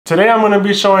Today I'm going to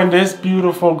be showing this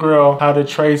beautiful girl how to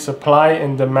trade supply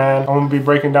and demand. I'm going to be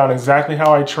breaking down exactly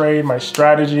how I trade, my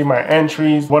strategy, my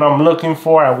entries, what I'm looking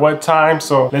for at what time.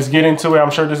 So let's get into it. I'm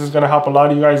sure this is going to help a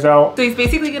lot of you guys out. So he's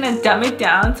basically going to dumb it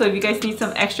down. So if you guys need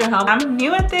some extra help, I'm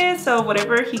new at this, so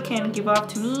whatever he can give off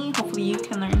to me, hopefully you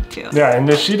can learn too. Yeah,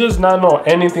 and she does not know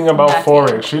anything about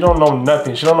Forex. She don't know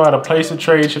nothing. She don't know how to place a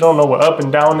trade. She don't know what up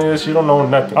and down is. She don't know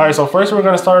nothing. All right, so first we're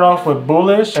going to start off with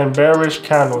bullish and bearish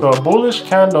candles. So a bullish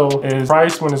candle is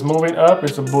price when it's moving up.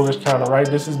 It's a bullish candle, right?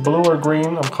 This is blue or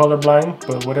green. I'm colorblind,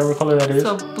 but whatever color that is.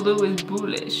 So blue is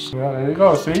bullish. Yeah, there you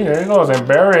go. See, there it goes. And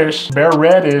bearish,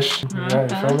 reddish. Yeah,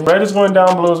 you feel me? Red is going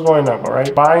down, blue is going up, all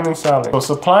right? Buying and selling. So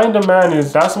supply and demand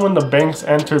that's when the banks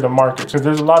enter the market. Because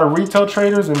there's a lot of retail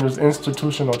traders and there's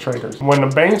institutional traders. When the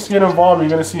banks get involved, you're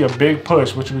going to see a big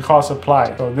push, which we call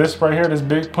supply. So this right here, this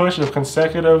big push of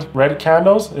consecutive red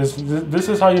candles, this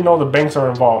is how you know the banks are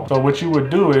involved. So what you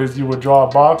would do is you would draw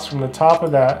a box from the top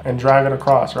of that and drag it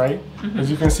across, right?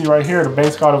 As you can see right here, the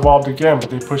banks got involved again, but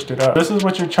they pushed it up. This is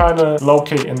what you're trying to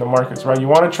locate in the markets, right? You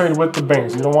want to trade with the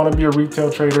banks. You don't want to be a retail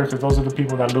trader because those are the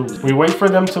people that lose. We wait for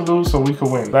them to lose so we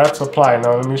can win. That's supply.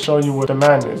 Now let me show you what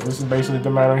demand is. This is basically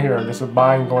demand right here. This is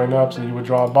buying going up. So you would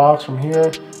draw a box from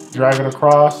here, drag it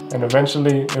across, and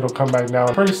eventually it'll come back down.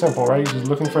 Pretty simple, right? You're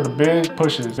just looking for the big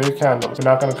pushes, big candles.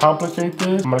 We're not going to complicate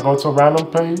this. I'm going to go to a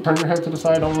random page. Turn your head to the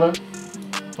side, don't look.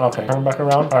 Okay, turn back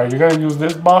around. All right, you're gonna use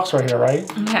this box right here, right?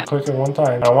 Okay. Click it one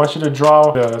time. I want you to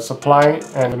draw the supply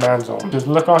and demand zone. Just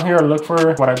look on here, look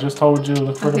for what I just told you,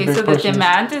 look for the big pushes. Okay, so the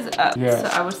demand is up. Yeah. So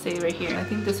I would say right here. I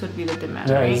think this would be the demand,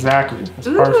 yeah, right? Exactly. It's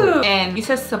perfect. And you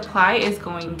said supply is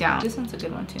going down. This one's a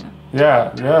good one too.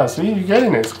 Yeah, see, you're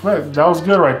getting it. That was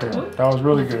good right there. That was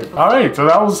really good. All right, so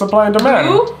that was supply and demand.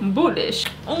 Blue, bullish.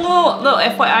 Oh, no,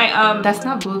 FYI, that's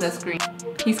not blue, that's green.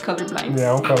 He's colorblind.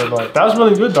 Yeah, I'm colorblind. That was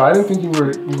really good though. I didn't think you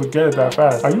would get it that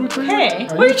fast. Are you a trader? Hey,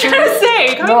 what are you trying to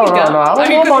say? No, I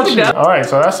don't know about you. All right,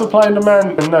 so that's supply and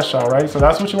demand in a nutshell, right? So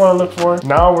that's what you want to look for.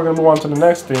 Now we're gonna move on to the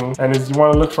next thing, and is you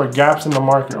want to look for gaps in the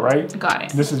market, right? Got it.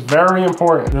 This is very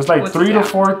important. There's like 3 to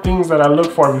 4 things that I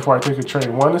look for before I take a trade.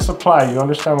 One is supply. You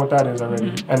understand what that is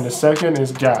already. And the second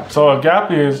is gap. So a gap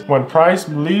is when price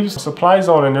leaves the supply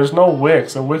zone and there's no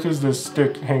wick. So wick is this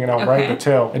stick hanging out, right? The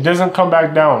tail. It doesn't come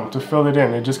back down to fill it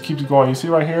in. It just keeps going. You see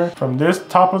right here, from this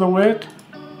top of the wick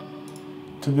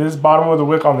to this bottom of the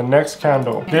wick on the next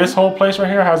candle. This whole place right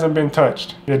here hasn't been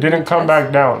touched. It didn't come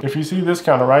back down. If you see this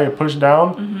candle, right, it pushed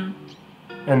down,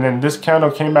 and then this candle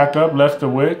came back up, left the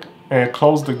wick, and it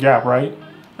closed the gap, right?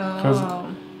 Because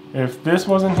if this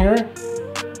wasn't here,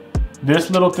 this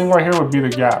little thing right here would be the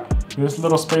gap. This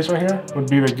little space right here would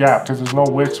be the gap because there's no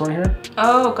wicks right here.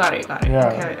 Oh, got it. Yeah.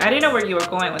 Okay. I didn't know where you were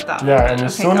going with that. Yeah, and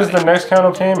as soon as the next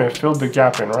candle came, it filled the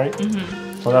gap in, right?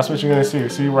 So that's what you're gonna see.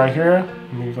 See right here,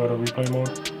 let me go to replay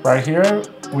mode. Right here,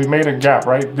 we made a gap,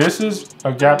 right? This is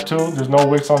a gap too. There's no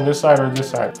wicks on this side or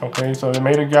this side, okay? So they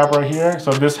made a gap right here.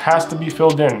 So this has to be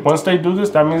filled in. Once they do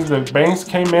this, that means the banks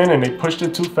came in and they pushed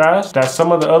it too fast that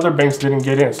some of the other banks didn't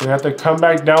get in. So they have to come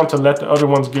back down to let the other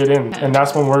ones get in. And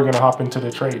that's when we're gonna hop into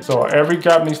the trade. So every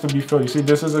gap needs to be filled. You see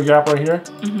this is a gap right here?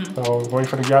 So wait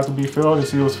for the gap to be filled. You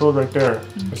see it was filled right there.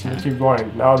 Just gonna keep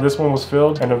going. Now this one was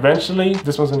filled and eventually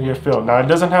this one's gonna get filled. Now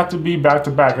it doesn't have to be back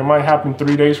to back. It might happen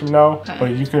 3 days from now,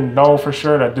 but you can know for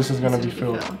sure that this is gonna be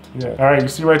filled. Yeah. All right, you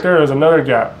see right there is another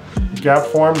gap. Gap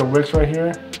formed, the wicks right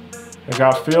here. It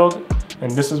got filled,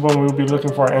 and this is when we'll be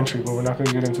looking for our entry, but we're not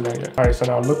gonna get into that yet. All right, so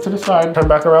now look to the side, turn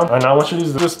back around, and now I want you to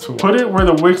use this tool. Put it where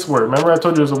the wicks were. Remember I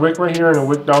told you there's a wick right here and a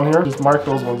wick down here? Just mark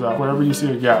those ones out, wherever you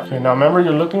see a gap. Okay, now remember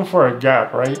you're looking for a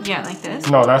gap, right? Yeah, like this?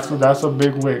 No, that's a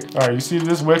big wick. All right, you see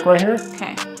this wick right here?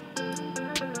 Okay.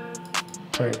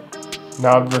 Okay.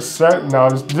 Now this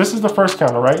is the first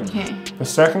candle, right? Okay. The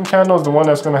second candle is the one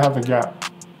that's gonna have the gap.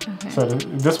 Okay. So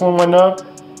this one went up,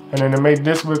 and then it made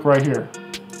this wick right here.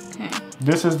 Okay.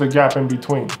 This is the gap in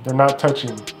between. They're not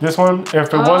touching. This one,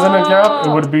 if it wasn't a gap, it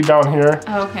would be down here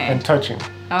and touching.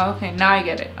 Oh, okay. Now I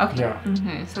get it. Okay. Yeah.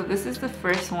 Okay. So this is the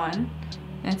first one,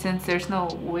 and since there's no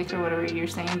wick or whatever you're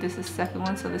saying, this is the second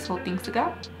one. So this whole thing's the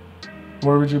gap.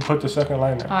 Where would you put the second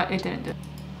line at? It didn't do it.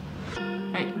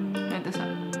 Right, this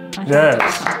one.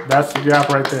 Yes, that's the gap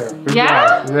right there. Good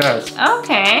job. Yes.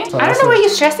 Okay. So I don't know what you're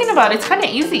stressing about. It's kind of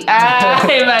easy.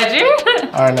 Imagine.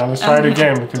 All right, now let's try it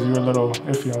again because you were a little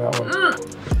iffy on that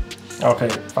one. Okay,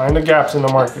 find the gaps in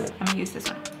the market. I'm gonna use this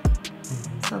one.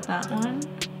 So that one.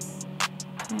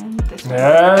 And this one.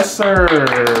 Yes, sir.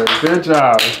 Good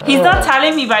job. He's not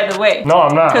telling me, by the way. No,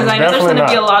 I'm not. Because I know there's going to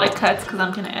be a lot of cuts because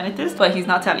I'm going to edit this, but he's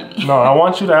not telling me. No, I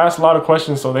want you to ask a lot of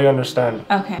questions so they understand.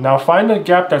 Okay. Now find a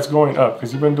gap that's going up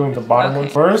because you've been doing the bottom one.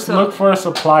 First, look for a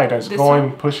supply that's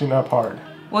pushing up hard.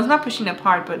 Well, it's not pushing up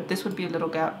hard, but this would be a little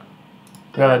gap.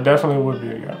 Yeah, that definitely would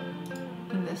be a gap.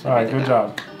 And this would All right, be the good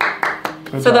gap. job.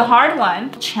 Good So job. the hard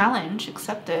one, challenge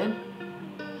accepted.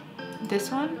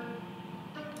 This one.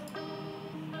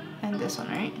 And this one,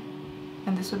 right?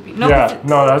 And this would be no. Yeah,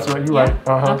 no, that's right. You're right.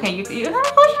 Okay, you have a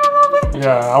question a little bit.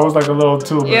 Yeah, I was like a little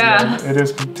too, but Yeah. it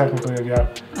is technically a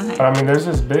gap. Okay. But I mean, there's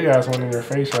this big ass one in your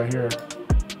face right here.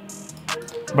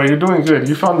 But you're doing good.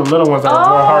 You found the little ones that are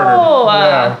more harder.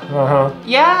 Yeah.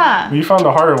 Yeah. But you found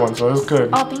the harder one, so it's good.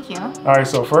 Oh, thank you. All right,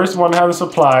 so first you want to have the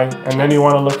supply, and then you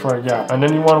want to look for a gap. And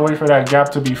then you want to wait for that gap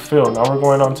to be filled. Now we're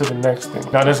going on to the next thing.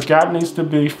 Now this gap needs to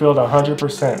be filled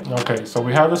 100%. Okay, so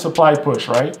we have the supply push,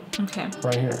 right? Okay.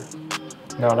 Right here.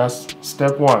 Now that's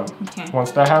step one. Okay.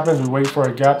 Once that happens, we wait for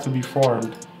a gap to be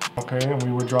formed. Okay, and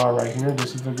we would draw right here.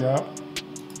 This is the gap.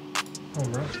 Oh,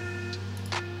 bro.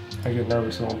 I get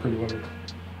nervous when I'm pretty women.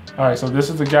 All right, so this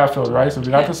is the gap filled, right? So we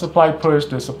got the supply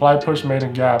push made a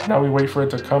gap. Now we wait for it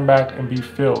to come back and be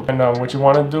filled. And what you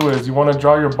want to do is you want to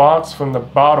draw your box from the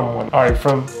bottom one. All right,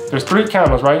 there's 3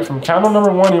 candles, right? From candle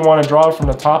number 1, you want to draw it from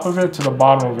the top of it to the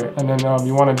bottom of it. And then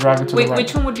you want to drag it to the right.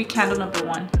 Which one would be candle number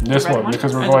 1? This one,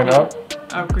 because we're going up.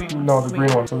 Oh, green one. No, the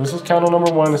green one. So this is candle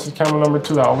number 1, this is candle number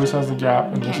 2 that always has the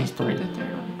gap, and this is 3. The third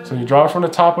one. So you draw it from the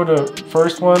top of the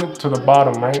first one to the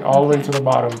bottom, right? All the way to the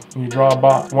bottom. And you draw a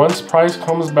box. Once price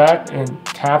comes back and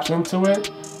taps into it,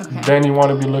 then you want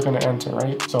to be looking to enter,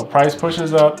 right? So price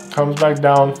pushes up, comes back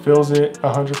down, fills it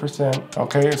 100%.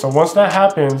 Okay, so once that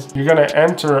happens, you're going to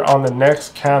enter on the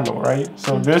next candle, right?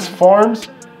 So this forms.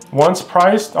 Once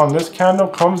price on this candle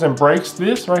comes and breaks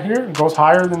this right here, it goes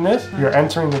higher than this, you're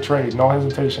entering the trade, no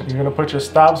hesitation. You're gonna put your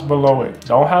stops below it.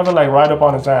 Don't have it like right up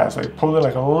on its ass, like pull it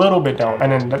like a little bit down, and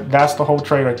then that's the whole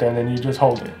trade right there, and then you just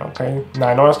hold it, okay? Now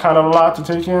I know it's kind of a lot to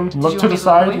take in. Look to the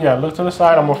side, yeah, look to the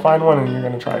side, I'm gonna find one and you're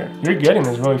gonna try it. You're getting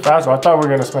this really fast, so I thought we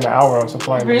were gonna spend an hour on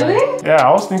supply. Really? Yeah,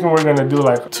 I was thinking we're gonna do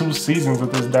like 2 seasons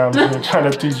of this down here trying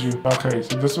to teach you. Okay,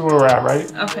 so this is where we're at, right?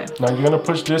 Okay. Now you're gonna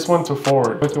push this one to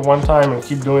forward. Click it one time and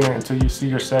keep doing it until you see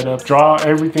your setup. Draw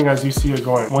everything as you see it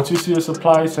going. Once you see a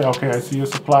supply, say, okay, I see a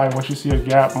supply. Once you see a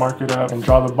gap, mark it up and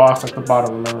draw the box at the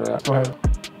bottom. Remember that. Go ahead.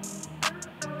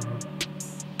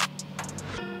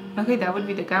 Okay, that would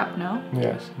be the gap, no?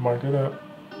 Yes, mark it up.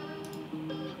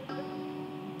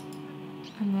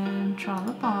 And then draw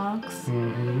the box.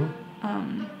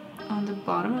 On the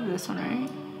bottom of this one, right?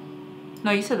 No,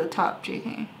 you said the top,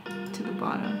 JK. To the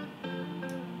bottom.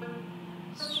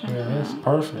 Yeah, that's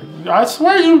perfect. I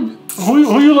swear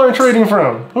who you learn trading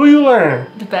from? Who you learn?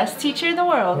 The best teacher in the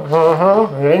world.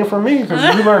 It ain't for me because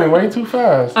you're learning way too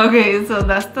fast. Okay, so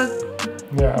that's the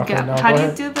okay, gap. now How go do you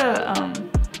ahead. do the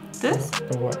this?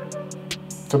 The what?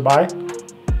 To buy?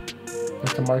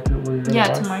 Like to market where you're gonna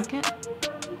buy? To market.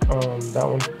 That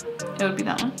one. It would be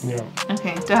that one. Yeah.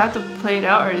 Okay. Do I have to play it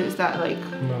out, or is that like?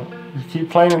 No. You keep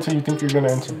playing until you think you're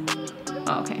gonna enter.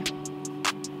 Oh, okay.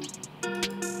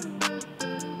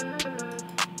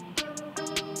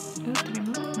 Ooh, did I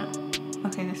move? No.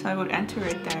 Okay, so I would enter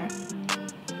it there.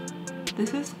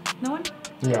 This is the one?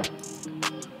 Yeah.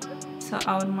 So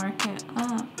I would mark it.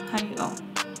 Oh, how do you? Oh,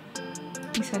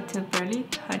 you said to barely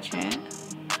touch it.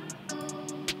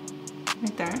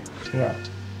 Right there. Yeah.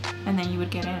 And then you would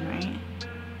get in, right?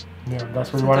 Yeah,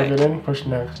 that's where So you want to get in. Push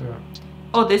next. Yeah.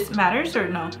 Oh, this matters or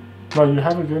no? No, you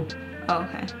have it good. Oh,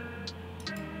 okay.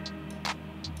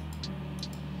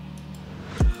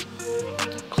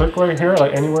 Click right here,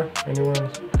 like anywhere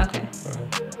else. Okay. Go ahead.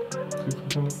 Keep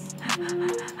clicking it.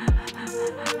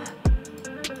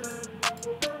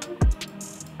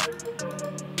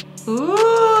 Ooh!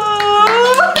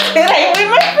 Did I win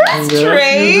my first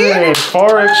trade? You did.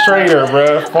 Forex trader,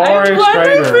 bruh. Forex I won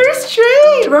trader. my first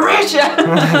trade. We're rich.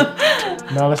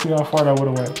 Now let's see how far that would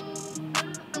have went.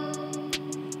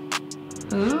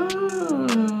 Ooh.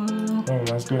 Oh,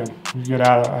 that's good. You get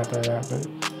out after that,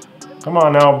 but come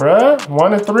on now, bruh.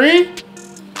 1 to 3.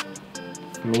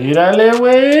 Mírale,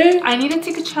 güey. I need to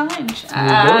take a challenge.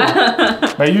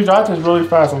 But you got this really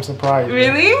fast. I'm surprised.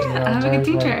 Really? Yeah, I'm a good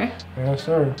teacher. Yes,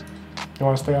 sir. You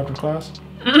want to stay after class?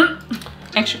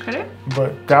 Extra credit?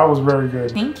 But that was very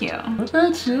good. Thank you. Look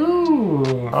at you.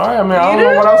 All right, I mean, I don't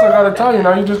know what else I got to tell you.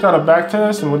 Now you just got to back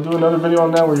test, and we'll do another video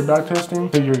on that where you're back testing.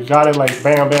 So you got it like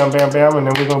bam, bam, bam, bam, and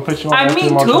then we're going to put you on I mean,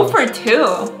 Ftmo 2 for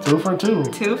 2. 2 for 2.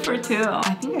 2 for 2.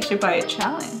 I think I should buy a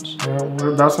challenge.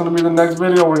 Yeah, that's going to be the next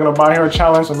video. We're going to buy her a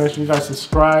challenge, so make sure you guys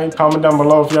subscribe. Comment down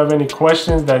below if you have any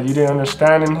questions that you didn't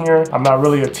understand in here. I'm not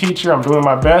really a teacher. I'm doing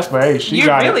my best, but hey, she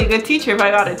got it. You're really a good teacher if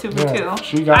I got it 2 for 2.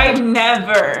 She got I've it.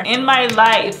 never in my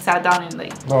life sat down and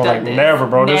like No, done like this. never,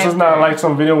 bro. This is not like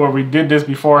some video where we did this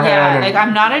beforehand. Yeah, and, like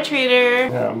I'm not a trader.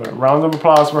 yeah, but round of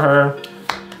applause for her.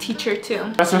 teacher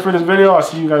too. That's it for this video. I'll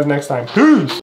see you guys next time. Peace.